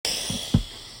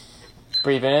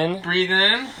Breathe in. Breathe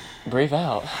in. Breathe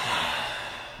out.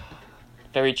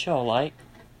 Very chill, like.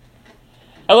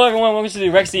 Hello, everyone. Welcome to the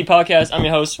Rex Z podcast. I'm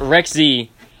your host, Rex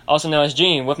Z, also known as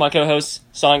Gene, with my co-host,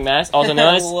 Sonic Max, also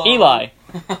known as Eli.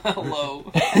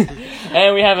 Hello.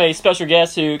 And we have a special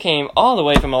guest who came all the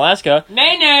way from Alaska.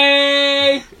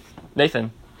 Nay.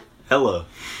 Nathan. Hello.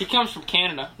 He comes from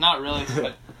Canada. Not really,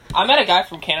 but I met a guy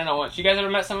from Canada once. You guys ever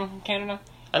met someone from Canada?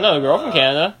 I know a girl from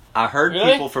Canada. I heard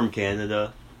Really? people from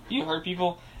Canada. You heard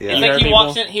people? Yeah. It's You like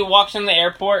heard he walks in the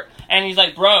airport and he's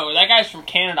like, "Bro, that guy's from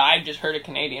Canada. I just heard a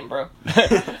Canadian, bro."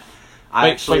 I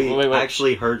Wait, actually wait.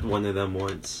 actually heard one of them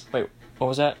once. What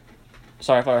was that?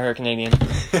 Sorry if I heard Canadian.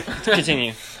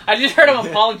 Continue. I just heard him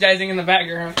apologizing in the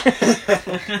background.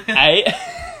 Hey.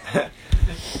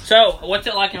 So, what's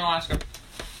it like in Alaska?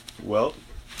 Well,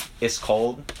 it's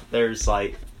cold. There's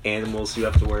like animals who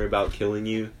have to worry about killing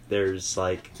you. There's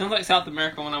like Sounds like South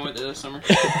America when I went there this summer.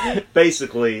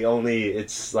 basically only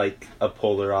it's like a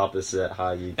polar opposite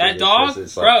how you That get it, dog, 'cause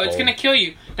it's, like, bro, it's cold. gonna kill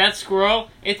you. That squirrel,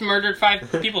 it's murdered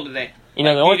 5 people today. You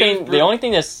know, Dude, the only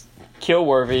thing that's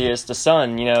kill-worthy is the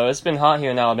sun. You know, it's been hot here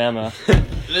in Alabama.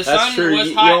 The sun true. was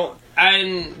You hot don't-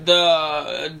 and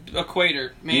the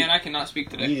equator. Man, I cannot speak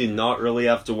today. You do not really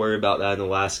have to worry about that in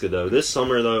Alaska though. This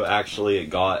summer though, actually it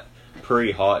got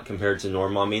pretty hot compared to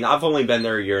normal. I mean, I've only been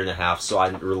there a year and a half, so I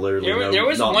literally know There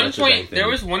was not one much of point. anything. There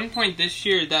was one point this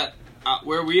year that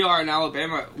where we are in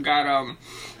Alabama got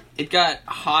it got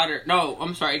hotter. No,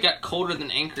 I'm sorry, it got colder than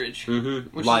Anchorage,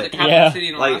 which like, is the capital yeah. city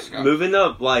in like Alaska. moving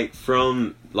up like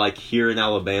from like here in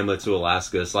Alabama to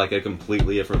Alaska, it's like a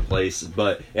completely different place.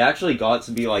 But it actually got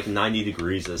to be like 90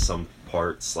 degrees at some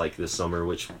parts like this summer,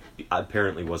 which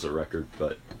apparently was a record.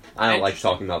 But I don't like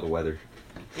Interesting. talking about the weather.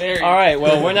 There you All right,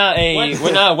 well, we're not a weather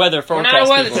We're not a forecast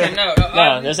weather people. team, no.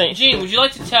 No, this ain't- Gene, would you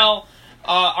like to tell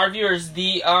our viewers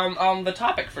the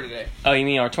topic for today? Oh, you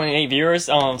mean our 28 viewers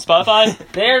on Spotify?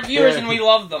 They're viewers Yeah. and we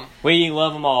love them. We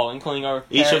love them all, including our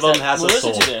Each of parents them that has a will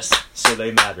listen soul. to this. So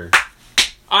they matter.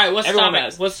 All right, what's the Everyone topic?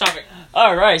 has. What's the topic?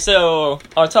 All right, so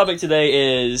our topic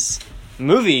today is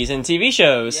movies and TV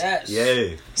shows. Yes.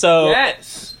 Yay. So,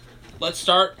 Yes. Let's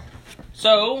start.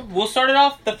 So we'll start it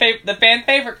off the fan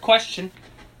favorite question.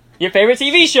 your favorite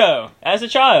TV show as a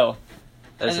child?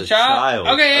 As a child. child.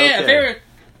 Okay, yeah. Favorite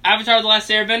Avatar: The Last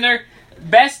Airbender.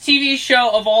 Best TV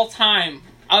show of all time.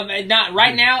 Not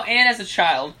right now and as a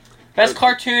child. Best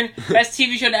cartoon. Best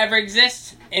TV show to ever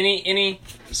exist. Any?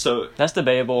 So That's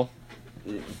debatable.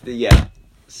 yeah,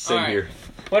 same Alright. here.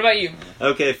 What about you?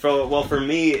 Okay, for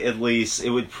me at least, it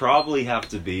would probably have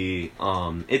to be.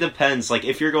 It depends. Like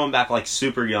if you're going back like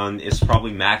super young, it's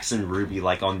probably Max and Ruby,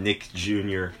 like on Nick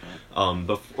Jr.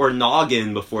 Or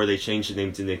Noggin before they changed the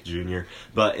name to Nick Jr.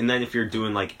 And then if you're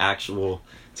doing like actual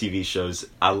TV shows,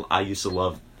 I used to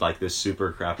love like this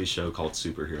super crappy show called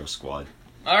Superhero Squad.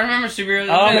 I remember superheroes.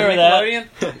 I remember that.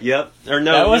 Nickelodeon. Yep. Or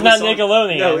no, That was it not on-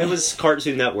 Nickelodeon. No, it was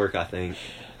Cartoon Network, I think.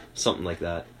 Something like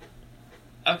that.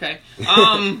 Okay.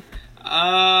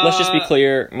 Let's just be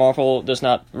clear, Marvel does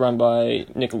not run by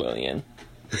Nickelodeon.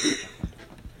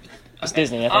 It's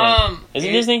Disney, I think. Is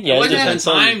it Disney? Yeah, It it's wasn't at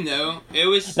Disney. the time though. It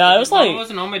was. No, it was like- It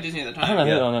wasn't owned by Disney at the I don't time. know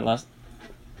who Yeah. owned it last.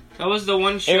 That was the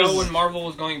one show was- when Marvel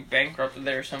was going bankrupt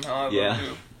there somehow. I don't Yeah.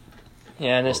 know.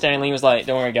 Yeah, and then Stan Lee was like,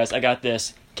 "Don't worry, guys, I got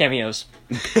this." Cameos.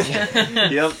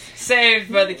 Yep.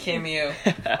 Saved by the cameo.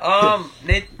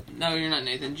 No, you're not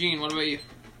Nathan. Gene, what about you?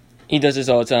 He does this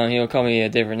all the time. He'll call me a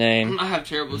different name. I have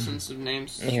terrible sense of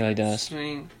names. He really does.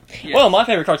 Swing. Well, my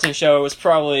favorite cartoon show was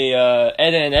probably Ed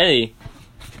and Eddie.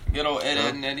 Good old Ed,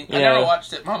 Ed and Eddie. I Yeah. never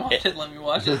watched it. My mom didn't let me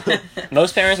watch it.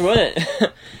 Most parents wouldn't.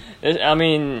 I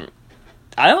mean,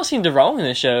 I don't see the wrong in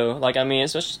this show. Like, I mean,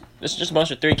 it's just a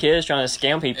bunch of 3 kids trying to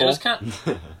scam It people. was kind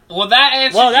of, well, that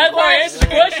answers Well, your that probably answers the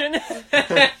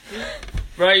question.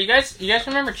 Bro, you guys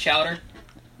remember Chowder?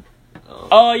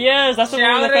 Oh yes, that's the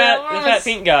one with the Chowder fat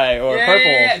pink guy or yeah,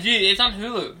 purple. yeah, dude, it's on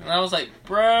Hulu, and I was like,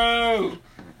 bro.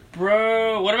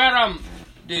 What about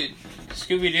dude,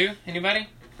 Scooby Doo? Anybody?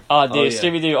 Oh, dude, Oh, yeah.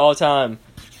 Scooby Doo all the time.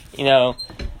 You know,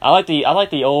 I like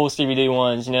the old Scooby Doo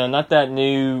ones. You know, not that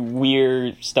new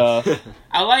weird stuff.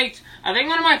 I think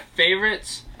one of my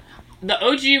favorites. The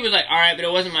OG was like alright, but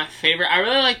it wasn't my favorite. I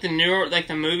really like the newer, like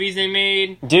the movies they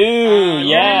made. Dude,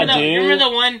 yeah, remember dude. You remember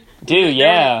the one? Dude,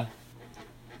 yeah.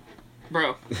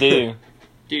 Bro, Dude.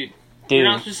 dude. You're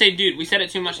not Dude. supposed to say dude. We said it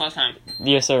too much last time.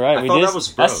 Yes, sir, right. I we thought did. that was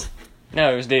bro.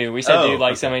 No, it was dude. We said Oh, dude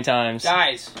like okay. so many times.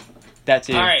 Guys, That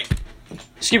too. alright.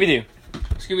 Scooby Doo.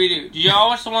 Scooby Doo. Did y'all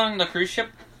watch the one on the cruise ship?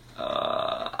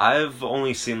 I've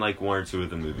only seen like one or two of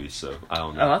the movies, so I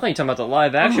don't know. Oh, I thought you were talking about the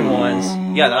live action ones.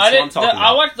 Yeah, that's what I'm talking about.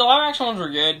 I watched the live action ones were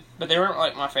good, but they weren't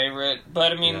like my favorite.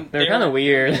 But I mean, Yeah. They're kind of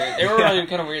weird. They were really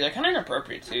kind of weird. They're kind of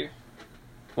inappropriate too.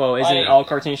 Well, isn't Like- all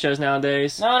cartoon shows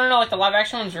nowadays? No. Like the live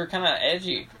action ones were kind of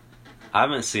edgy. I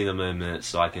haven't seen them in a minute,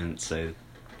 so I can say.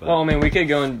 But Well, I mean, we could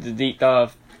go into the deep thought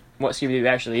of what Scooby-Doo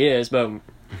actually is, but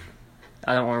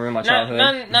I don't want to ruin my childhood.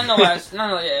 Nonetheless, there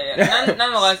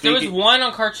was Speaking- one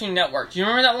on Cartoon Network. Do you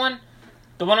remember that one?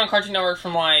 The one on Cartoon Network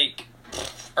from like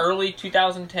early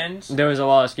 2010s. There was a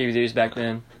lot of Scooby-Doos back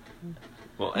then.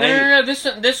 well, No.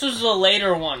 This was the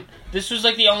later one. This was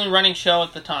like the only running show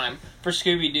at the time for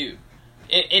Scooby Doo,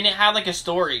 and it had like a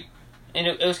story, and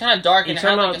it was kind of dark You and it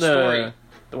had talking like about a story.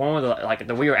 the one with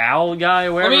the weird owl guy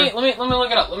or whatever? Let me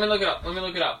look it up. Let me look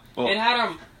it up. Well- It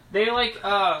had they like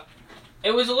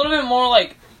it was a little bit more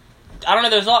like I don't know.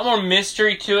 There's a lot more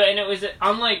mystery to it, and it was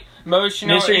unlike most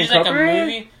Mystery it was like a Incorporated?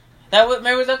 movie. That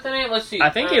was that the name? Let's see. I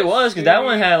think it was, because that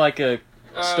one had like a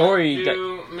story.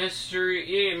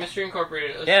 Mystery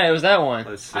Incorporated. Yeah, it was that one.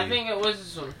 let's see. I think it was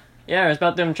this one. Yeah, it was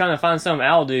about them trying to find some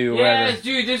owl dude or whatever. Yes,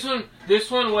 dude,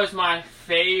 this one was my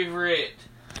favorite.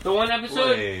 The one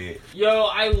episode, Wait. yo,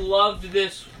 I loved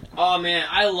this. Oh man,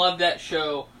 I loved that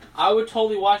show. I would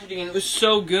totally watch it again. It was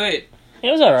so good,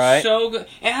 It was alright. so good.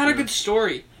 It had a good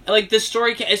story. Like the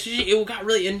story, it got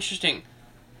really interesting.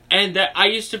 And that I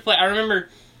used to play. I remember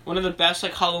one of the best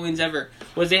like Halloweens ever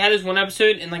was they had this one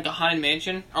episode in like a haunted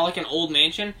mansion or like an old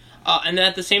mansion. And then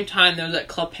at the same time, there was that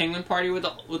Club Penguin party with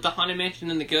the haunted mansion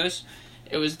and the ghost.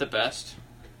 It was the best.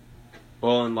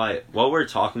 Well, and like while we're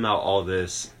talking about all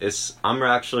this, I'm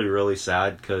actually really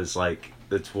sad because like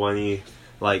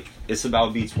it's about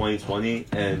to be 2020,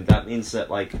 and that means that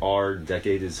like our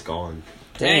decade is gone.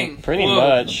 Dang. Pretty Whoa.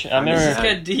 much. I mean, This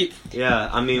remember. got deep. Yeah,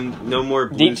 I mean, no more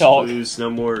Deep Blues talk. Clues, no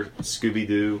more Scooby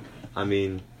Doo. I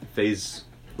mean,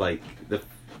 basically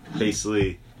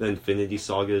the Infinity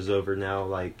Saga is over now.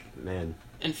 Like, man,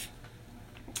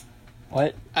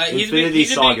 What? Infinity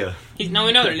Saga. No,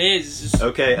 we know what it is. It's just-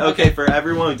 Okay. For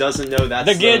everyone who doesn't know,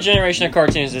 that's The good generation of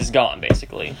cartoons is gone,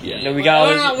 basically. Yeah. You know, we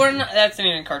got we're not. That's not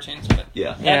even cartoons, but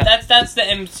Yeah. Yeah. that's the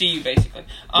MCU basically.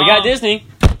 we got Disney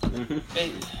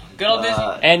Good old Disney.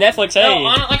 and Netflix. Hey, No,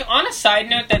 on a side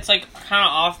note, that's like kind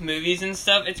of off movies and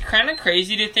stuff. It's kind of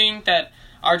crazy to think that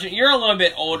you're a little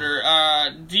bit older.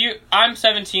 I'm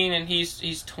 17 and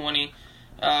he's 20.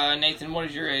 Nathan, what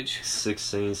is your age?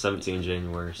 16, 17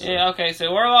 January. So. Yeah, okay,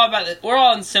 so we're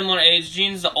all in similar age.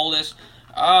 Gene's the oldest.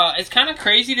 It's kind of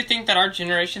crazy to think that our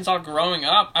generation's all growing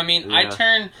up. I mean,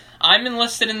 Yeah. I'm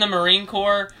enlisted in the Marine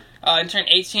Corps. I turn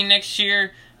 18 next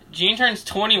year. Gene turns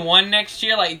 21 next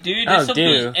year. Like, dude, this will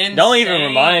be insane. Don't even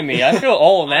remind me. I feel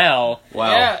old now.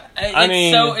 Wow. Yeah, I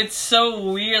mean- it's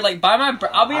so weird. Like,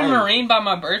 I'll be a Marine by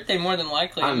my birthday more than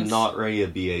likely. I'm not ready to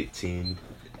be 18.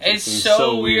 It's seems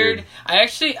so weird. I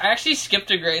actually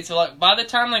skipped a grade, so like by the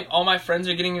time like all my friends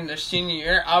are getting in their senior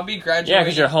year, I'll be graduating. Yeah,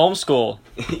 because you're homeschooled.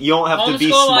 You don't have to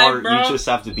be Homeschool life, smart. bro. You just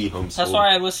have to be homeschooled. That's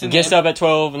why I listen. Gets to up at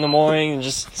 12 in the morning and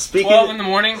just... Speaking 12 in the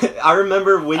morning. I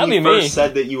remember when That'd you be first me.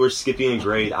 said that you were skipping a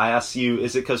grade, I asked you,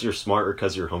 is it because you're smart or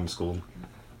because you're homeschooled?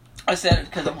 I said it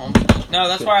because I'm homeschooled. No,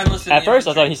 that's why I listened. At first,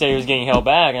 I thought he said he was getting held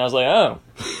back, and I was like, oh.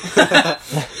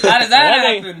 How does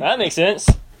that happen? That makes sense.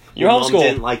 You're Your mom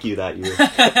didn't homeschooled. like you that year.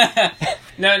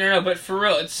 No, but for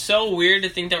real, it's so weird to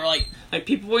think that we're like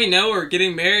people we know are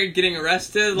getting married, getting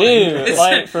arrested. Dude, it's,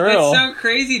 like, for real. It's so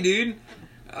crazy, dude.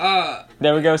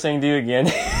 There we go, saying do again.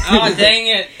 Oh, dang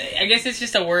it. I guess it's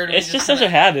just a word. It's just such a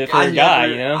habit for a guy,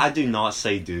 you know? I do not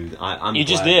say dude. I'm You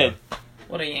just glad, did.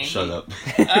 What a Yankee. Shut up.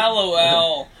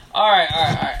 LOL.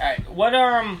 Alright.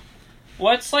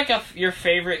 What's like your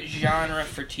favorite genre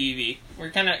for TV?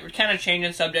 We're kind of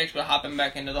changing subjects, but hopping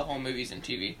back into the whole movies and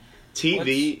TV.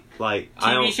 TV, like,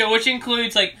 I TV don't... show, which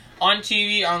includes like on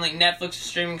TV, on like Netflix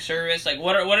streaming service. Like,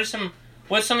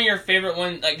 what's some of your favorite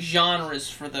like genres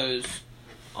for those?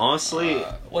 Honestly,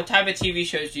 What type of TV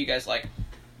shows do you guys like?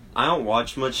 I don't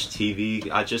watch much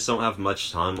TV. I just don't have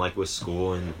much time, like, with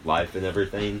school and life and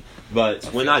everything. But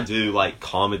when I do, like,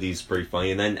 comedy's pretty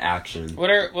funny, and then action.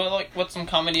 What's some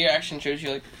comedy or action shows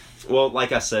you like? Well,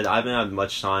 like I said, I haven't had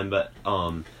much time, but,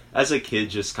 as a kid,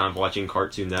 just kind of watching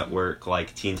Cartoon Network,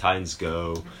 like Teen Titans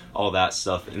Go, all that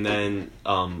stuff. And then,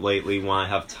 lately, when I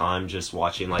have time, just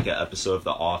watching, like, an episode of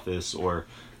The Office, or,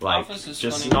 like, Office is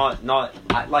just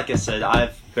funny. like I said,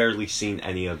 I've barely seen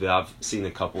any of it. I've seen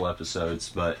a couple episodes,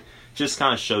 but just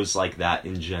kind of shows like that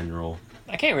in general.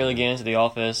 I can't really get into The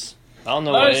Office. I don't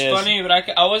know That what was it is. funny, but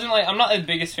I wasn't like, I'm not the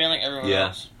biggest fan like everyone Yeah.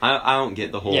 else. I don't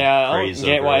get the whole Yeah, I craze don't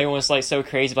get over why it. everyone's like so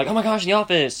crazy. Like, oh my gosh, The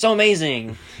Office, so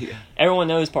amazing. Yeah. Everyone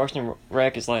knows Parks and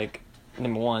Rec is like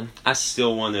number one. I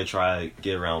still want to try to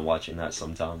get around watching that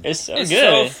sometime. It's so It's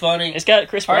good. so funny. It's got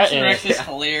Chris Parks Pratt and in Rec it. is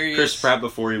hilarious. Chris Pratt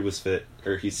before he was fit,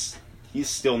 or he's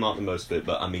still not the most fit,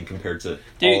 but I mean compared to all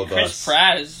Dude, of Chris us.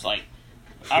 Pratt is like,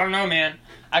 I don't know, man.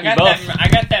 I got buff. that. I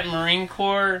got that Marine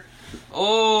Corps.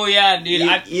 Oh yeah, dude.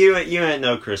 You ain't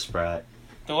no Chris Pratt.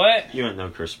 The what? You ain't no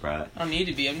Chris Pratt. I don't need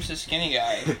to be. I'm just a skinny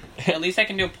guy. At least I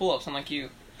can do pull-ups, unlike you.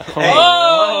 Hey,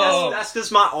 Oh! that's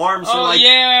because my arms are Oh like.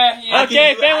 yeah. I Okay,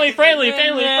 can do- family I can friendly, do-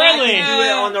 family Yeah, I friendly. can do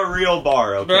it on the real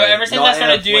bar, okay? Bro, ever since Not I in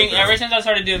started a doing,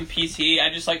 playground. PT, I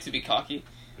just like to be cocky.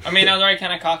 I mean, I was already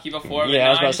kind of cocky before. But Yeah, I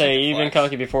was now about to just say like you've been flex.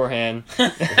 cocky beforehand.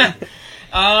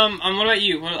 What about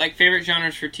you? What are, like favorite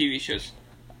genres for TV shows?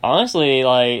 Honestly,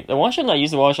 like the one show that I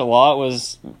used to watch a lot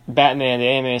was Batman, the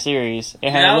animated series.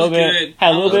 It had That a little was bit, good. had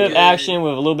a That little was bit of good. action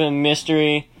with a little bit of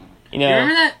mystery. You know, You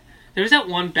remember that? There was that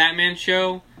one Batman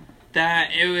show that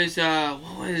it was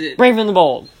what was it? Brave and the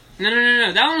Bold.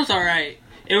 No. That one was alright.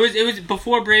 It was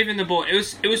before Brave and the Bold. It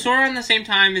was sort of around the same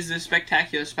time as the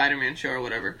Spectacular Spider-Man show or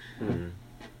whatever.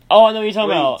 Oh, I know what you're talking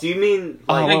Wait, about. do you mean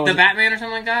Oh, like? what Like was the it? Batman or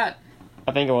something like that.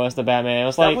 I think it was the Batman. It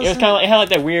was That like it was wasn't- kind of it had like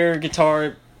that weird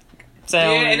guitar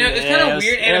sound. Yeah, and it was kind of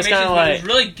weird it was animation, kinda but it was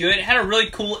really good. It had a really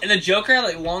cool, and the Joker had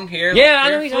like long hair. Like, yeah, I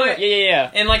know what you're talking barefoot. about.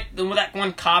 Yeah. And like when that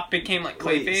one cop became like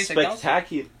Wait, Clayface. Like, that was-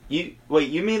 spectacular.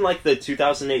 You mean like the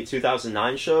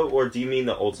 2008-2009 show, or do you mean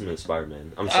the Ultimate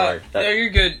Spider-Man? I'm sorry. no, you're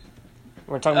good.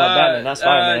 We're talking about Batman, not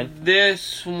Spider-Man.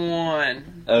 This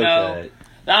one. Okay.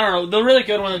 No, I don't know. The really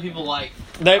good one that people like.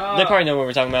 They probably know what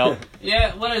we're talking about.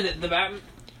 Yeah, what is it? The Batman.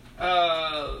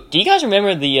 Do you guys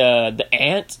remember the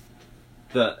ant?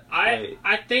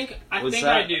 I think Was I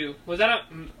that- do. Was that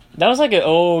That was like an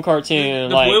old cartoon.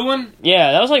 the like blue one?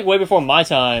 yeah, that was like way before my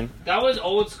time. That was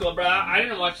old school, bro. I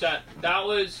didn't watch that. That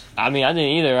was I mean, I didn't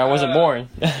either. I wasn't born.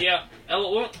 yeah. When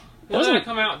did wasn't- that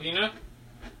come out? Do you know?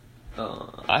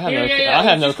 I have Yeah, no. yeah, yeah. I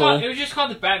have It no was just called- clue. It was just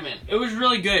called the Batman. It was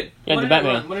really good. Yeah, When the did it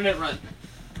Batman. run? When did it run?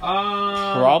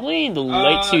 Probably in the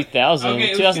late 2000s, Okay, it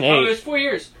was, 2008. it was 4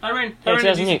 years. I ran Yeah, a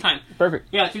decent 2008. time. Perfect.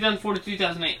 Yeah, 2004 to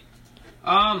 2008.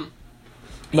 But-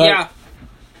 Yeah.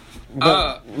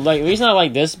 But like the reason I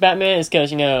like this Batman is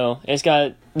because it's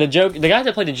got the guy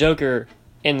that played the Joker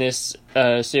in this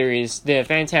series did a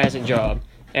fantastic job,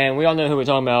 and we all know who we're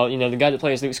talking about. The guy that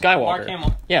plays Luke Skywalker. Mark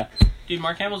Hamill. Yeah. Dude,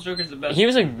 Mark Hamill's Joker's the best. He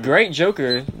was a great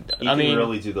Joker. You I can mean,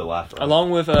 really do the laugh. Right?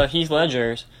 along with Heath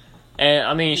Ledger's. And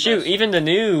I mean, shoot, does. even the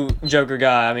new Joker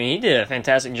guy. I mean, he did a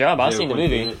fantastic job. I've seen the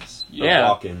movie. Yeah.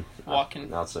 Walking.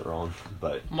 That's it wrong,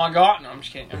 but Oh my god, no, I'm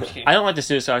just kidding. I don't like the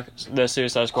Suicide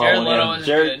Squad. Jared one. Leto Yeah. is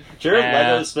Jared good.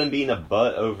 Leto's been being a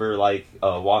butt over like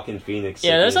Walking Phoenix.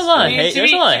 Yeah, there's a Sickness. lot of I mean, hate. to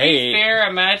There's be, a lot of to be hate. fair,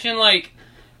 imagine like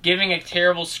giving a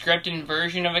terrible scripted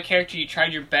version of a character you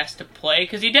tried your best to play,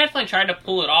 because he definitely tried to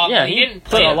pull it off. Yeah, but he didn't put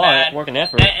play a it lot bad. of work and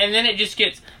effort. And then it just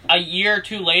gets a year or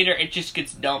two later, it just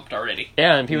gets dumped already.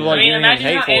 Yeah, and people I like I mean, giving him imagine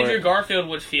hate how for Andrew it. Garfield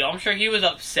would feel. I'm sure he was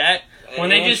upset when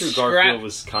they Andrew just Garfield scrapped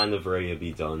was kind of ready to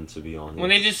be done, to be honest. when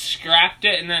they just scrapped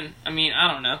it, and then I mean,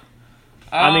 I don't know.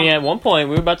 I mean, at one point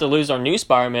we were about to lose our new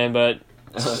Spider-Man, but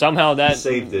somehow that He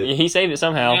saved it. He saved it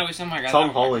somehow. yeah, we somehow got Tom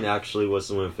that. Holland actually was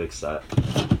the one who fixed that.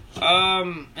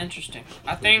 Interesting.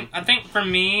 I think for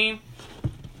me,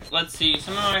 let's see,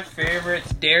 some of my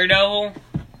favorites: Daredevil,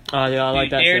 Oh yeah, I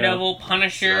like that. Daredevil,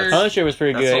 Punisher. Punisher was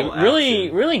pretty That's good. all Really,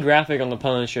 action. really graphic on the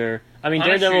Punisher. I mean,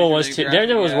 Punisher's Daredevil really was too. graphic,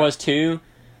 Daredevil yeah. was too,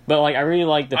 but like I really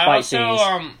like the fight scenes.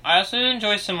 I also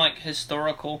enjoy some like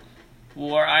historical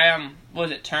war. What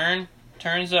was it? Turns.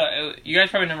 You guys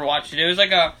probably never watched it. It was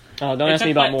like a. Oh, don't it ask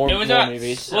me took about place- more it was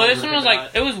movies. Well, this one was Forgot.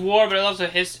 like it was war, but it was also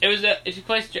it took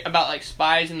place about like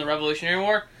spies in the Revolutionary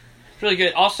War. It's really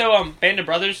good. Also, Band of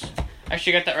Brothers. I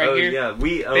actually got that right here. Yeah,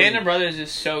 we own. Band of Brothers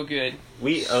is so good.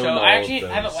 We So own all I actually of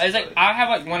those, haven't. It's like but- I have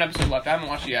like one episode left. I haven't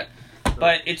watched it yet,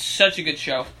 but it's such a good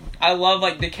show. I love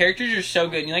like the characters are so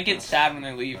good. And you like get sad when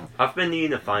they leave. I've been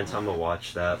needing to find time to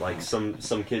watch that. Like some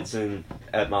kids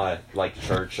at my like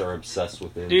church are obsessed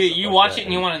with it. and Dude, stuff you like watch that, it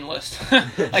and you want to enlist.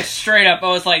 Like straight up, I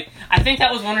was like, I think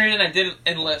that was one reason I did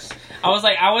enlist. I was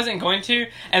like, I wasn't going to,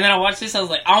 and then I watched this. I was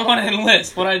like, I want to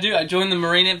enlist. What do? I joined the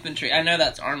Marine Infantry. I know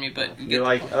that's Army, but you You're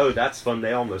like, oh, that's fun.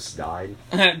 They almost died.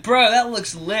 bro, that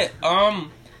looks lit.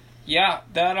 Yeah,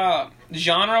 that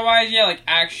genre wise, yeah, like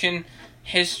action,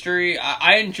 history.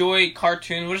 I enjoy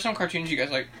cartoons. What are some cartoons you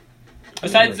guys like?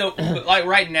 Besides the like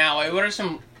right now, like, what are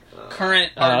some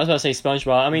current? I was about to say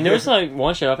SpongeBob. I mean, there was like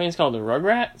one show. I think it's called the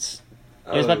Rugrats.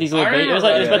 It was about these little I babies. It was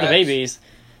remember about the Rugrats. babies.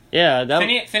 Yeah, that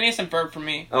Phineas and Ferb for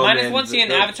me. Oh, Minus man, one scene,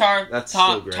 that- Avatar that's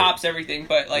still great. tops everything,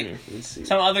 but like Let's see.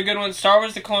 some other good ones. Star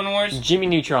Wars: The Clone Wars, Jimmy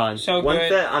Neutron. so One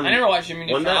good. that I never watched Jimmy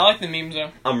one Neutron. that- I like the memes though.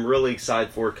 I'm really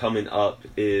excited for coming up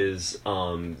is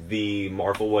the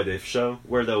Marvel What If show,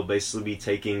 where they'll basically be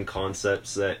taking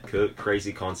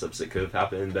crazy concepts that could have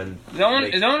happened, and then Is that one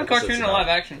make a episodes cartoon or about live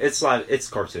it. action? It's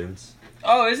cartoons.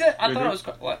 Oh, is it? I thought Mhm.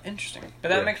 it was interesting, but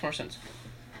that Yeah. makes more sense.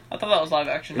 I thought that was live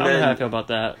action. I don't know then- how I feel about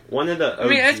that. One of the I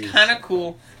mean, it's OGs kind of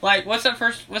cool. Like, what's the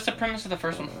premise of the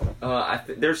first one?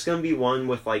 there's gonna be one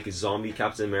with like zombie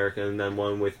Captain America, and then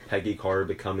one with Peggy Carter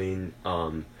becoming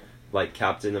like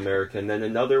Captain America, and then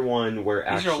another one where These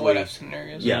actually are what if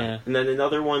scenarios. yeah. Yeah. And then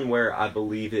another one where I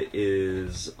believe it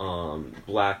is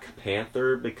Black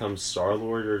Panther becomes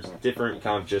Star-Lord, or different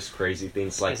kind of just crazy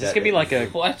things like Is that. this gonna be like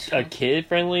What? a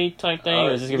kid-friendly type thing,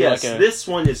 or is this gonna yes, be like a... this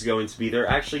one is going to be. They're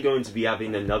actually going to be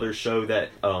having another show that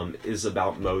is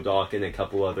about MODOK and a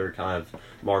couple other kind of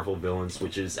Marvel villains,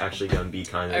 which is actually going to be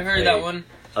kind of I've heard that one.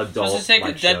 adult Supposed to take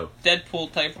the show.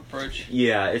 Deadpool type approach.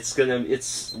 Yeah,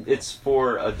 it's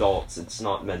for adults. It's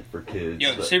not meant for kids.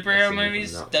 Yo, but superhero that's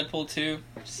movies, not- Deadpool 2,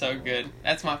 so good.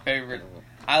 That's my favorite.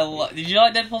 Did you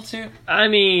like Deadpool 2? I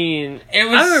mean, It I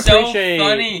was would so appreciate-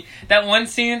 funny. That one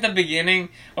scene at the beginning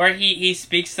where he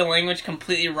speaks the language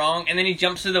completely wrong, and then he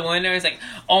jumps through the window and he's like,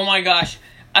 oh my gosh,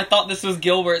 I thought this was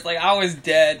Gilbert. Like, I was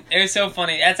dead. It was so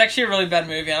funny. That's actually a really bad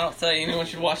movie. I don't tell you anyone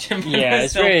should watch it, but yeah, it was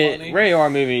it's so very, funny. very R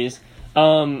movies.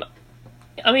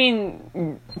 I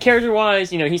mean, character-wise,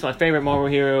 he's my favorite Marvel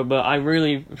hero, but I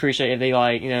really appreciate if they,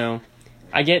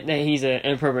 I get that he's an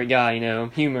inappropriate guy,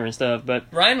 humor and stuff, but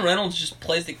Ryan Reynolds just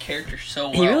plays the character so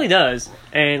well. he really does.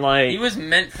 And, He was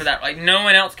meant for that. Like, no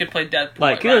one else could play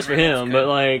Deadpool. kudos for Ryan him,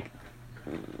 Reynolds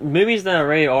but, movies that are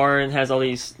rated R and has all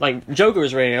these, Joker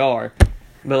is rated R,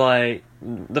 but,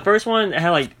 the first one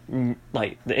had,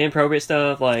 the inappropriate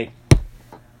stuff,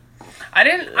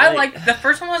 I like the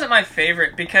first one wasn't my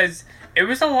favorite because it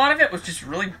was a lot of it was just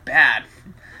really bad.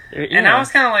 And I was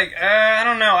kind of like, I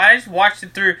don't know. I just watched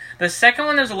it through. The second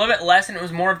one, there was a little bit less, and it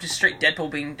was more of just straight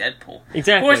Deadpool being Deadpool.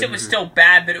 Exactly. Of course, it was still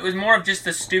bad, but it was more of just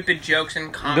the stupid jokes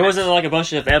and comments. There wasn't, a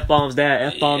bunch of F-bombs that,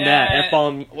 F-bomb that,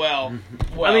 F-bomb... Well,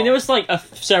 I mean, there was,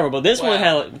 several, but this one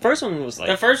Well. had, the first one was,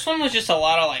 the first one was just a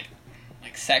lot of, like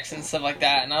sex and stuff like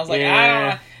that, and I was like, Yeah. I don't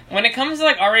know. When it comes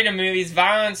to, R-rated movies,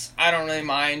 violence, I don't really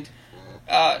mind.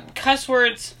 Cuss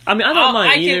words, I mean, I don't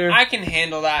mind either. I can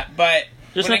handle that, but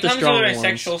Just when not it the comes to strong other ones.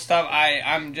 sexual stuff,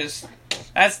 I'm just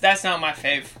that's not my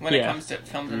fave when it Yeah. comes to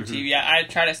films and TV. I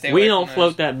try to stay We away don't from float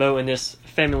those. that boat in this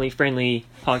family-friendly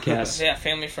podcast. Yeah,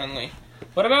 family friendly.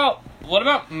 What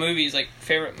about movies? Like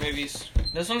favorite movies?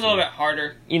 This one's a little bit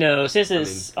harder. Since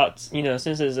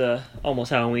it's almost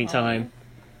Halloween time,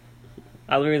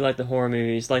 I really like the horror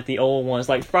movies, like the old ones,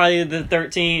 like Friday the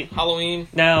 13th. Halloween.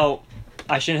 Now,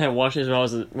 I shouldn't have watched this when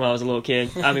I was a little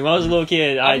kid. I mean, when I was a little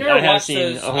kid, I I've never have watched seen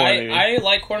those. a horror movie. I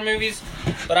like horror movies,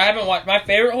 but I haven't watched. My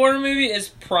favorite horror movie is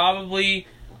probably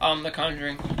The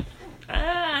Conjuring.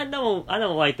 I don't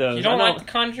like those. You don't like The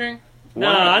Conjuring? No,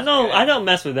 I don't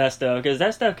mess with that stuff because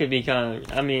that stuff could be kind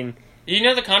of. I mean, You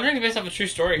know The Conjuring is based off a true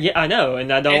story. yeah, I know,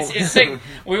 and I don't. It's like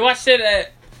we watched it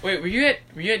at. Wait, were you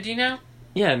at D now?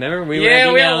 yeah, remember we Yeah,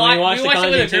 were we watched The watched it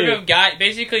with a Conjuring group too. of guys.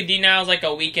 Basically, D now is like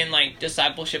a weekend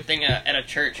discipleship thing at a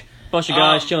church. Bunch of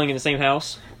guys chilling in the same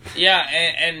house. Yeah,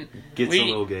 and Gets we a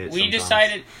little gay we sometimes.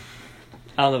 decided.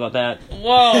 I don't know about that.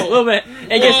 Whoa, A little bit.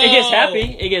 It gets Whoa. happy.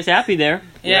 It gets happy there.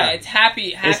 Yeah, Yeah. it's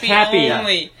happy It's happy.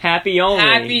 only. Happy only.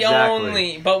 Happy Exactly.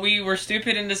 only. But we were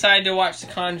stupid and decided to watch The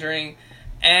Conjuring,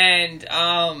 and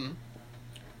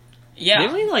yeah,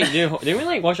 Didn't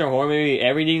we watch a horror movie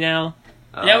every day now?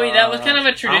 that was kind of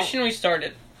a tradition we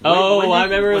started. I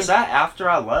remember. Was that after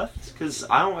I left? Because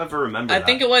I don't ever remember. I that.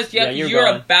 think it was. Yeah, Yeah, you're you were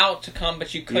gone. about to come,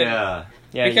 but you couldn't Yeah.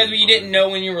 Yeah, because you didn't know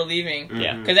when you were leaving.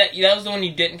 Yeah. Mhm. Because that was the one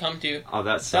you didn't come to. Oh,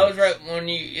 that That was right when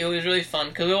it was really fun.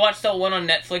 Because we watched that one on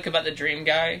Netflix about the dream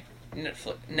guy.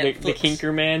 Netflix. the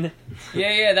Kinker Man.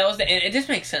 Yeah, that was the. It just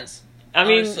makes sense. I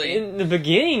mean, Honestly. in the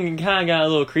beginning, it kind of got a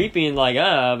little creepy and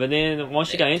but then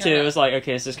once you got into it, it was like,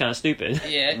 okay, this is kind of stupid,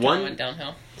 Yeah, it kind One- of went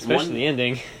downhill. especially the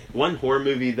ending. One horror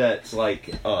movie that's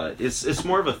it's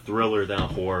more of a thriller than a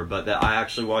horror, but that I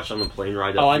actually watched on the plane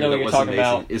ride up Oh, I here know that what you're was talking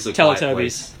amazing, about. is A Quiet Teletubbies.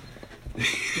 Place.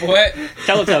 What?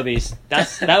 Teletubbies.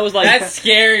 That was like That's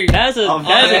scary. that's a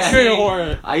honestly, true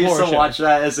horror. I used horror to show. watch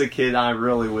that as a kid. I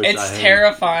really wish I It's had.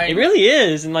 terrifying. It really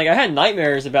is, and I had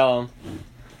nightmares about them.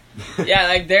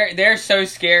 Yeah, they're so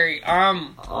scary.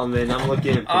 Oh man, I'm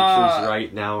looking at pictures right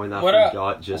now, and I what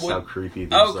forgot just how creepy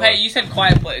these are. Okay, you said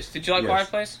Quiet Place. Did you like Yes. Quiet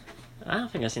Place? I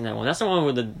don't think I've seen that one. That's the one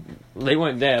where they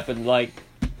weren't deaf, but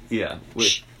Yeah.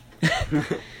 Wait.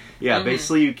 Yeah,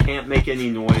 basically you can't make any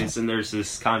noise, and there's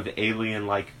this kind of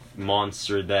alien-like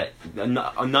monster that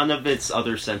none of its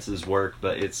other senses work,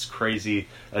 but it's crazy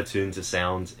attuned to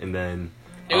sound, and then...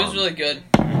 It was really good.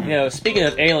 Speaking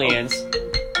of aliens...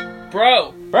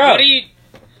 Bro! What are you...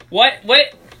 What?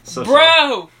 So bro!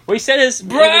 sorry. We said this...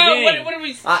 Bro! What are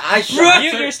we...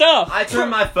 Mute your stuff! I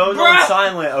turned my phone Bro! on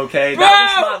silent, okay? Bro!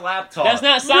 That was my laptop. That's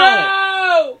not silent!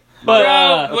 Bro! But,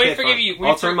 Bro, we okay, forgive fine. you.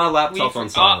 I'll turn my laptop on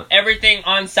silent. Everything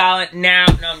on silent now.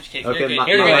 No, I'm just kidding. Okay, You're good. my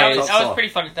You're good. That laptop's was off. pretty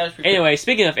funny. Anyway,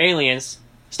 speaking of aliens,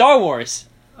 Star Wars.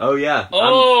 Oh, yeah.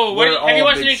 Oh, We're have you all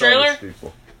watched the big new Star Wars trailer?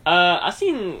 people. I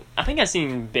think I've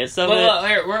seen bits of it. Look,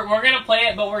 here, we're gonna play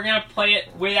it, but we're gonna play it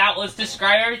without. Let's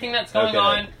describe everything that's going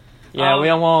on. Yeah, we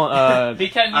don't want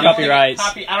because you copyrights.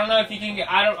 I don't know if you can get.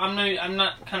 I'm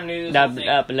not kind of new to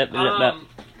this whole thing.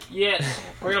 Yes,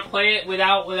 we're gonna play it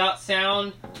without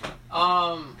sound.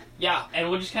 Yeah, and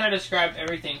we'll just kind of describe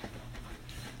everything.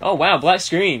 Oh wow, black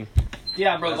screen.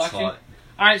 Yeah, bro, That's black screen. hot.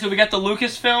 All right, so we got the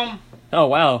Lucasfilm Oh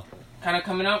wow. kind of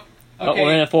coming up. Oh, Okay,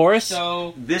 we're in a forest.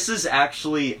 so This is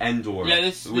actually Endor. Yeah,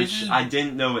 this which is I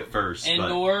didn't know at first.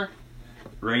 Endor.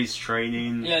 But Rey's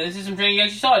training. Yeah, this is some training. You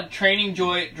actually saw a training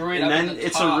droid And up then at the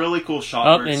it's top. a really cool shot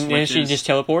Up where it and then she switches just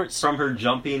teleports. from her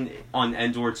jumping on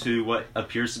Endor to what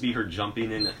appears to be her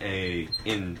jumping in the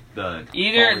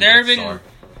Either fallen there have Death been Star.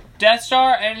 Death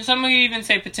Star, and some would even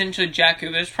say potentially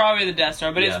Jakku, but it's probably the Death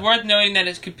Star. But it's Yeah. worth noting that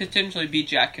it could potentially be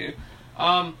Jakku.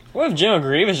 What if General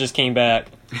Grievous just came back?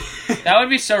 That would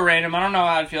be so random. I don't know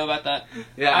how I'd feel about that.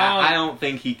 Yeah, I don't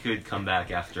think he could come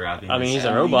back after having. I mean, his he's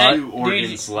a robot. new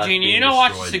organs left Dude, you being need to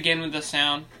watch destroyed. this again with the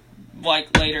sound,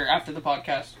 like later after the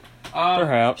podcast.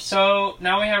 Perhaps. So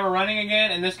now we have her running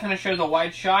again, and this kind of shows a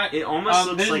wide shot. It almost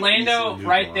looks there's like Lando he's a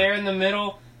right newborn. there in the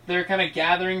middle. They're kind of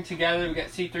gathering together. We got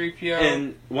C-3PO.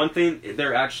 And one thing,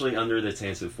 they're actually under the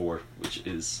Tantive 4, which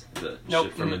is the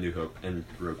ship from A New Hope and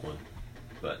Rogue One.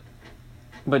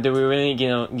 But do we really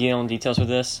get on details with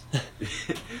this?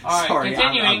 All right, Sorry,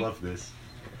 continuing. I love this.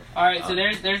 All right, so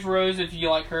there's Rose if you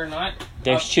like her or not.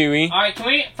 There's Chewie. All right, can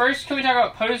we talk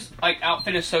about Poe's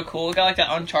outfit is so cool. It got like that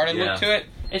Uncharted Yeah. look to it.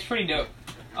 It's pretty dope.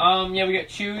 Yeah, we got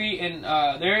Chewie and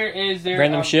there is their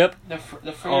Random ship. The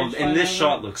And this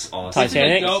shot looks awesome. This is a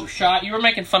Titanic. dope shot. You were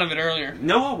making fun of it earlier.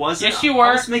 No, I wasn't. Yes, you were.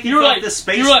 I was making you were fun like of the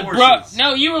Space you were like, bro. Forces.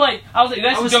 No, you were like, I was like,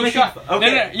 that's I a was dope making shot.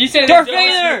 okay. No, you said Darth that's dope.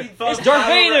 Vader! It's Darth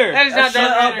Vader! That is not Shut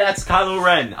Darth up, Vader. that's Kylo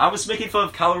Ren. I was making fun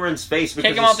of Kylo Ren's face because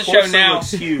Take him his off the show torso now.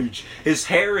 looks huge. His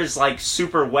hair is like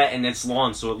super wet and it's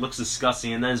long, so it looks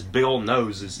disgusting. And then his big old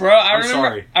nose is. Bro, I'm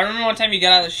sorry. I remember one time you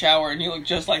got out of the shower and you looked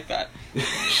just like that.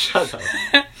 Shut up.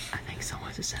 I think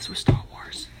someone's obsessed with Star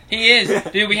Wars. He is,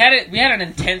 dude. We had an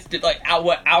intense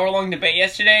hour-long debate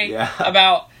yesterday Yeah.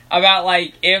 about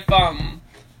like if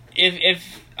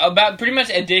about pretty much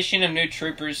addition of new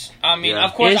troopers. I mean, Yeah.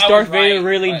 of course, Is I was Darth Vader right,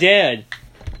 really but- dead?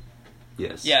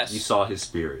 Yes. Yes. You saw his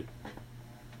spirit.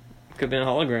 Could have been a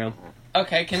hologram.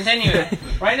 Okay, continue.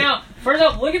 Right now, first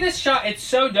off, look at this shot. It's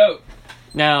so dope.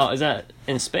 Now, is that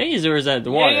in space or is that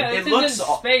the water? Yeah, It this is looks in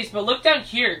al- space, but look down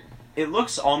here. It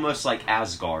looks almost like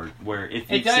Asgard, where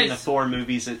if you've does. seen the Thor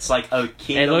movies, it's like a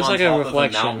kingdom looks on like a top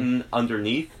reflection. of a mountain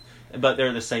underneath, but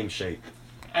they're the same shape.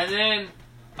 And then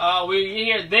we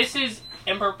here. This is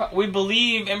we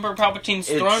believe Emperor Palpatine's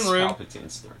It's throne room.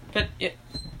 Palpatine's throne. But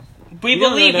we You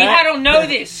don't believe know we that. don't know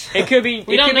this. It could be.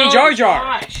 We It don't could know. be Jar Jar.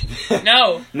 Gosh.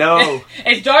 No. No.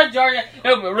 It's Jar Jar.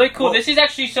 No, but really cool. Well- This is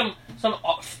actually some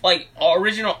like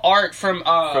original art from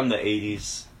From the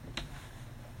 80s.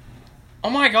 Oh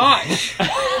my gosh!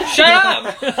 Shut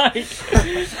up!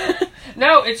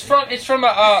 No, it's from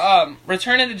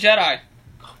Return of the Jedi.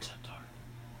 Concept art.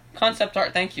 Concept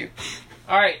art. Thank you.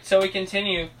 All right, so we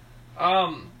continue.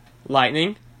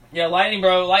 Lightning. Yeah, lightning,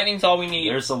 bro. Lightning's all we need.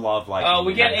 There's a lot of lightning.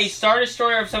 We get a Nice. Star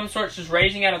Destroyer of some sort just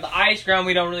raising out of the ice ground.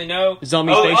 We don't really know.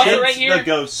 Zombie Oh, spaceship. also right it's here- the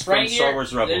ghost from Right Star here,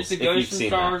 Wars Rebels. there's the if you've ghost from seen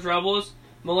Star that. Wars Rebels,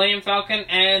 Millennium Falcon,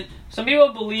 and some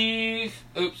people believe.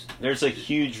 Oops. There's a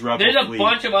huge rebel There's a fleet.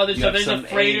 bunch of other You stuff. have There's a some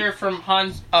freighter from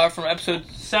from Episode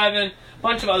 7.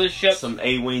 Bunch of other ships. Some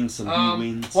A-wings, some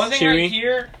B-wings. One thing Chewie. right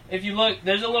here, if you look,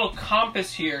 there's a little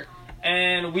compass here,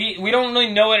 and we don't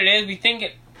really know what it is. We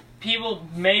think people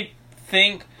may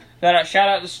think that. Shout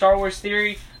out to Star Wars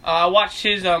Theory. I watched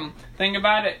his thing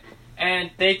about it,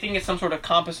 and they think it's some sort of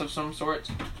compass of some sort.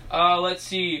 Let's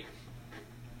see.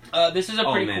 This is a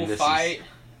pretty man, cool this fight.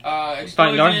 Find Darth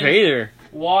Explosions, Vader.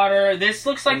 water. This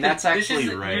looks like And that's this actually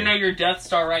is Rey. your Death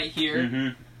Star right here.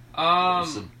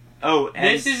 Mm-hmm.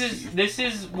 And This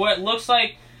is what looks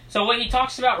like. So what he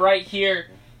talks about right here,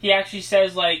 he actually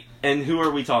says like, And who are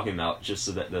we talking about? Just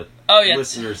so that the oh yeah,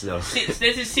 listeners know. This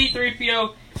is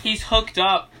C-3PO. He's hooked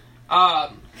up.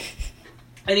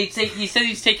 And he says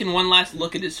he's taking one last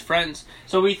look at his friends.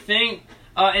 So we think,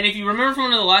 and if you remember from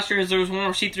one of the last years, there was one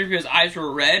where C-3PO's eyes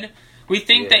were red. We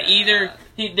think that either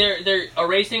they're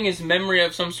erasing his memory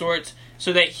of some sorts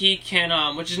so that he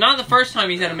can, which is not the first time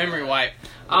he's had a memory wipe,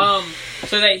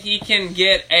 so that he can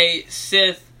get a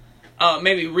Sith,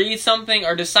 maybe read something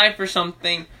or decipher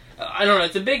something. I don't know.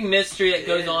 It's a big mystery that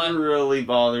goes on. It really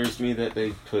bothers me that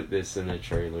they put this in a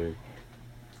trailer.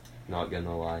 Not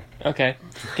gonna lie. Okay,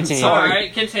 continue. Sorry.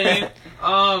 Alright, continue.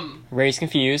 Ray's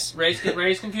confused. Ray's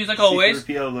confused like always.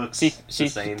 C-3PO looks the same.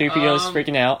 C-3PO's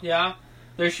freaking out. Yeah.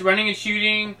 They're running and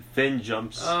shooting. Finn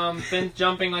jumps. Finn's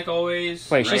jumping like always.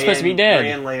 Wait, she's supposed to be dead.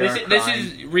 Ray and Leia This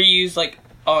is reused like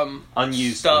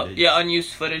unused stuff. footage. Yeah,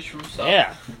 unused footage from stuff.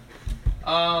 Yeah.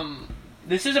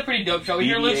 This is a pretty dope shot. We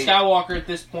hear Luke BB-8. Skywalker at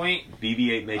this point.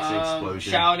 BB-8 makes an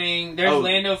explosion. Shouting. There's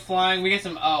Lando flying. We get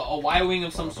some a Y-wing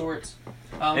of some sorts.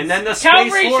 And then the space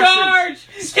Cavalry horses. charge!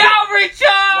 Cavalry charge!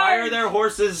 Why are there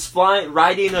horses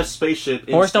riding a spaceship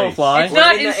in Horse space? don't fly. It's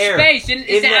not in in the air. space. It's In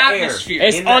the the air. atmosphere.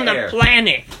 It's In the on the air.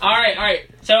 planet. All right.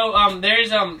 So there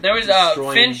was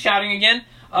Destroying- Finn shouting again,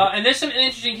 and there's something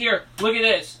interesting here. Look at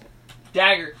this,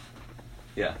 dagger.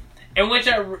 Yeah. In which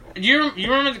do you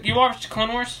remember you watched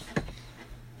Clone Wars?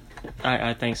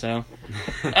 I think so.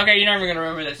 Okay, you're never gonna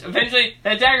remember this. Eventually,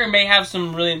 that dagger may have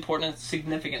some really important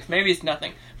significance. Maybe it's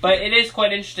nothing, but it is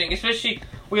quite interesting. Especially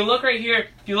we look right here.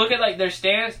 If you look at like their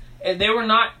stance, they were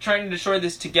not trying to destroy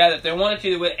this together. If they wanted to,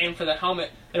 they would aim for the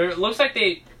helmet. It looks like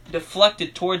they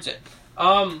deflected towards it.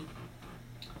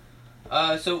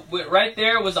 So right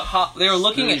there was they were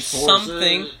looking at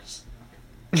something.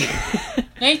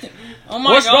 Nathan, oh my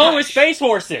god! What's wrong with space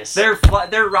horses? They're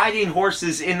riding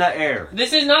horses in the air.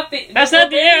 This is not the. That's not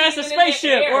the air. That's a even in the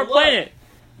spaceship air. or a planet.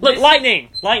 Look, This- lightning.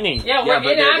 Yeah, we're Yeah,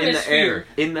 but in they're atmosphere.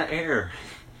 in the air.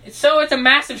 So it's a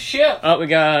massive ship. Oh, we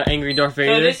got angry Darth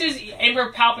Vader. So this is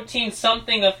Emperor Palpatine,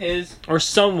 something of his, or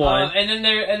someone. and then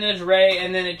there's Rey,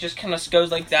 and then it just kind of goes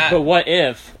like that. But what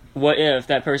if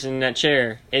that person in that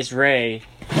chair is Rey,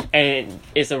 and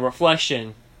it's a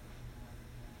reflection?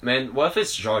 Man, what if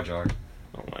it's Jar Jar?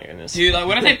 Oh my goodness. Dude, like,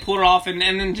 what if they pulled it off and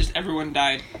then just everyone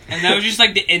died? And that was just,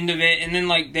 like, the end of it, and then,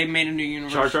 like, they made a new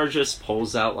universe. Jar Jar just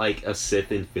pulls out, like, a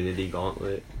Sith Infinity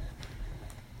Gauntlet.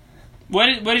 What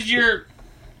is your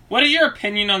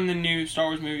opinion on the new Star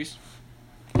Wars movies?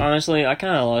 Honestly, I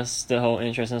kind of lost the whole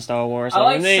interest in Star Wars. I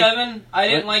like when they- 7. I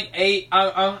didn't like 8.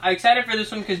 I'm excited for this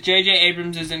one because J.J.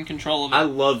 Abrams is in control of it. I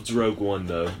loved Rogue One,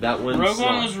 though. That one. Rogue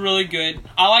One was really good.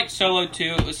 I liked Solo,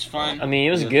 too. It was fun. I mean,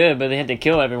 it was Yeah. good, but they had to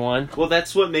kill everyone. Well,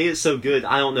 that's what made it so good.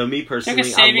 I don't know. Me It's personally,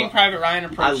 like a Saving Private Ryan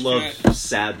approach I love to it.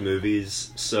 sad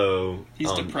movies, so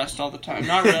He's depressed all the time.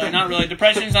 Not really.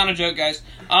 Depression's not a joke, guys.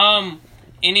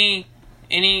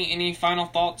 Any final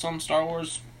thoughts on Star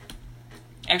Wars?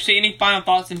 Actually, any final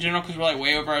thoughts in general? Because we're like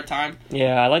way over our time.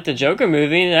 Yeah, I like the Joker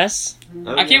movie. That's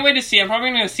I can't wait to see it. I'm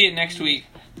probably gonna go see it next week.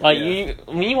 like Yeah.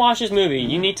 when you watch this movie,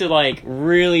 you need to like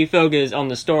really focus on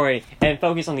the story and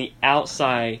focus on the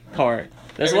outside part.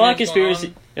 There's a lot of Everything's going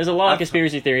conspiracy. There's a lot of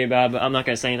conspiracy theory about it, but I'm not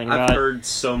gonna say anything I've about it. heard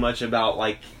so much about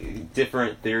like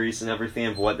different theories and everything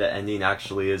of what the ending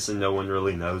actually is, and no one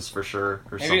really knows for sure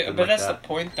or Maybe, something but like that's that. the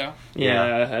point, though.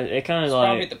 Yeah, it kind That's of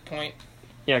probably like the point.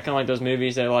 kind of like those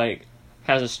movies that like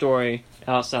has a story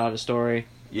outside the story,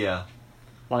 Yeah,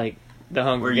 like The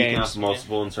Hunger where you can Games have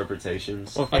multiple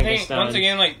interpretations. or I think Frankenstein once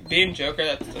again, like being Joker,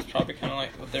 that's probably kind of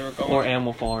like what they were going. or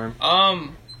Animal Farm.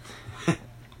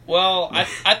 Well,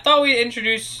 I thought we'd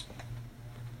introduce.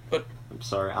 I'm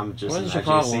sorry, I'm just What is your imagining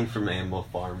problem? scene from Animal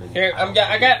Farm. And Here, I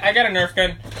got a Nerf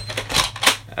gun.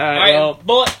 Alright, well,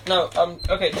 bullet. No,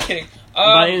 okay, just kidding.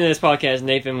 by the end of this podcast,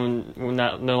 Nathan will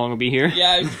no longer be here.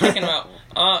 Yeah, I was kicking him out.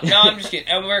 No, I'm just kidding.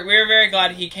 We're very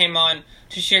glad he came on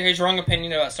to share his wrong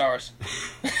opinion about Star Wars.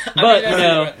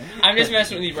 But, I'm just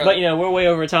messing with you, brother. But we're way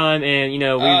over time, and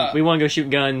we want to go shoot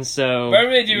guns. So What do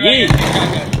we do Yeet.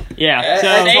 right now? yeah, so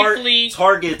Thankfully-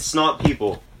 targets, not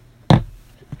people.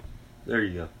 There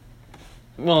you go.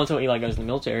 well until Eli goes in the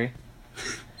military.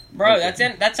 Bro,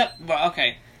 well,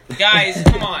 okay. Guys,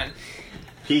 come on.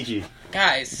 PG.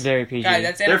 Guys. Very PG. Guys,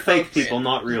 that's They're fake inappropriate. people,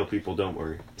 not real people. Don't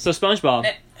worry. So SpongeBob,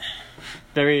 Eh.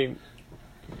 very.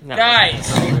 not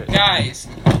Guys, really. guys.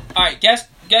 All right, guess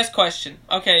question.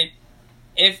 Okay,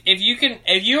 if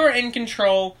you are in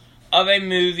control of a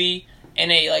movie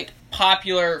in a like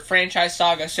popular franchise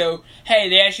saga, so hey,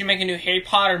 they actually make a new Harry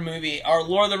Potter movie or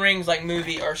Lord of the Rings like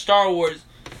movie or Star Wars,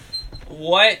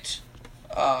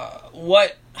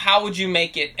 how would you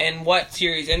make it and what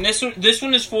series? And this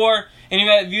one is for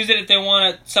anybody that views it if they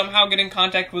want to somehow get in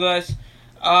contact with us.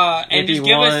 And If just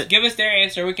you give us their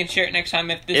answer. We can share it next time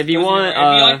if this. If you goes want,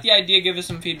 anywhere. If you like the idea, give us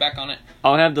some feedback on it.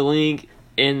 I'll have the link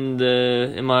in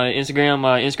my Instagram.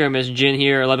 My Instagram is Jin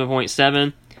here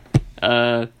 11.7.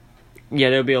 Yeah,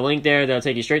 there'll be a link there that'll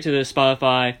take you straight to the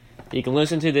Spotify. You can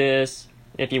listen to this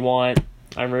if you want.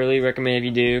 I really recommend if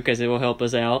you do because it will help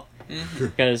us out.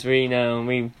 Because we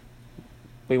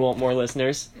want more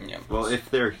listeners. Yeah. Well, if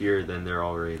they're here, then they're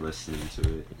already listening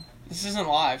to it. This isn't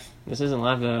live. This isn't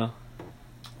live though.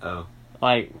 Oh.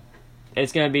 Like,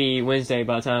 it's gonna be Wednesday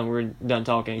by the time we're done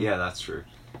talking. Yeah, that's true.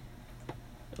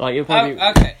 Like it'll probably.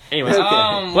 Okay. Anyways,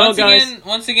 Okay.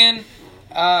 Once again,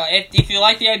 if you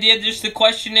like the idea, just the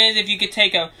question is if you could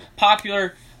take a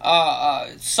popular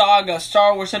saga,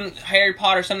 Star Wars, Harry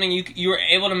Potter, something you were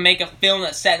able to make a film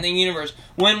that's set in the universe.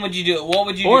 When would you do it? What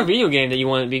would you do? Or a video game that you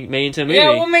want to be made into a movie. Yeah,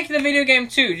 we'll make the video game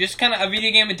too. Just kind of a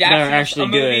video game adaptation of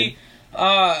a movie.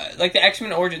 Like the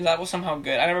X-Men Origins, that was somehow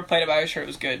good. I never played it, but I was sure it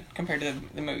was good compared to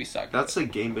the movie sucked. That's a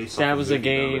game based. That was a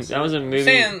game. That was a movie.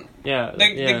 Saying, yeah,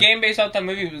 the game based off that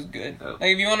movie was good. Oh. Like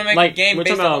if you want to make Like, a game we're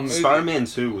based talking off a about movie, Spider-Man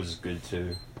 2 was good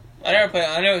too. I never played it.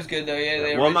 I know it was good though. Yeah,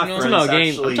 the One of my original. I'm talking about a game.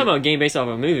 Actually- I'm talking about a game based off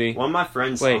a movie. One of my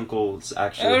friend's Wait. uncles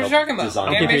actually What are you helped talking about? design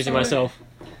I'm Game it. based confusing on myself.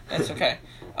 That's okay.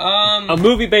 A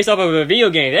movie based off of a video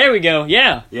game. There we go.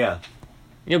 Yeah, Yeah.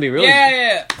 you'll be really.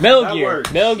 Yeah. Metal That Gear.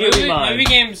 works. Metal Gear Movie, be mine. movie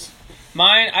games.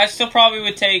 Mine, I still probably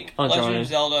would take Legend Uncharted. of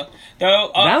Zelda.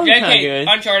 Though, That would be kinda JK, good.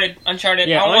 Uncharted.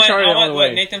 Yeah, I want, Uncharted I all want the what,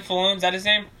 way. Nathan Fillion, is that his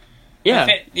name? Yeah.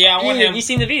 Yeah, I want him. You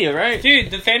seen the video, right? Dude,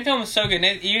 the fan film is so good.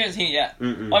 You haven't seen it yet.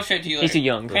 Mm-mm. I'll show it to you later. He's too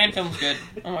young. Fan film's good.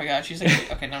 Oh my god, she's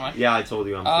like, okay, never mind. Yeah, I told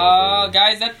you I'm 12.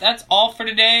 Guys, that's all for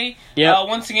today. Yeah.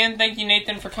 Once again, thank you,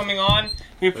 Nathan, for coming on.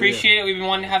 We appreciate it. We've been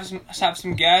wanting to have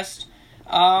some guests.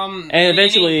 And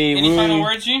eventually, any final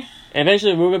words, Gene?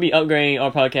 Eventually, we're gonna be upgrading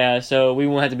our podcast, so we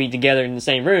won't have to be together in the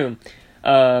same room.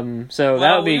 So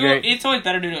that would be great. It's always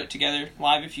better to do it together,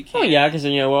 live if you can. Oh yeah, because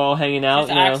we're all hanging out. It's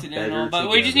You know, accidental, Better but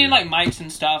we just need together. like mics and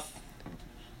stuff.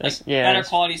 that's, Like, yeah. better that's-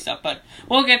 quality stuff. But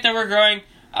we'll get there. We're growing.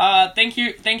 Thank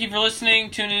you for listening,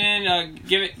 tuning in.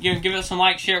 Give it us some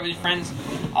likes, share it with your friends,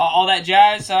 all that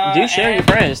jazz. Do share with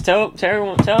your friends. Tell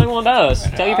everyone about us.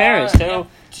 Tell your parents. Tell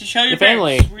to show your your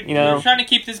family, parents. you know. We're trying to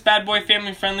keep this bad boy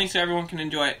family friendly so everyone can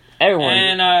enjoy it. everyone.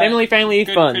 And, Family friendly,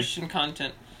 Good fun. Christian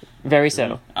content. Very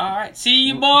so. All right, see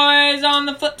you boys on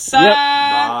the flip side.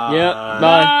 Bye. Yep.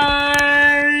 Bye.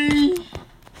 Bye.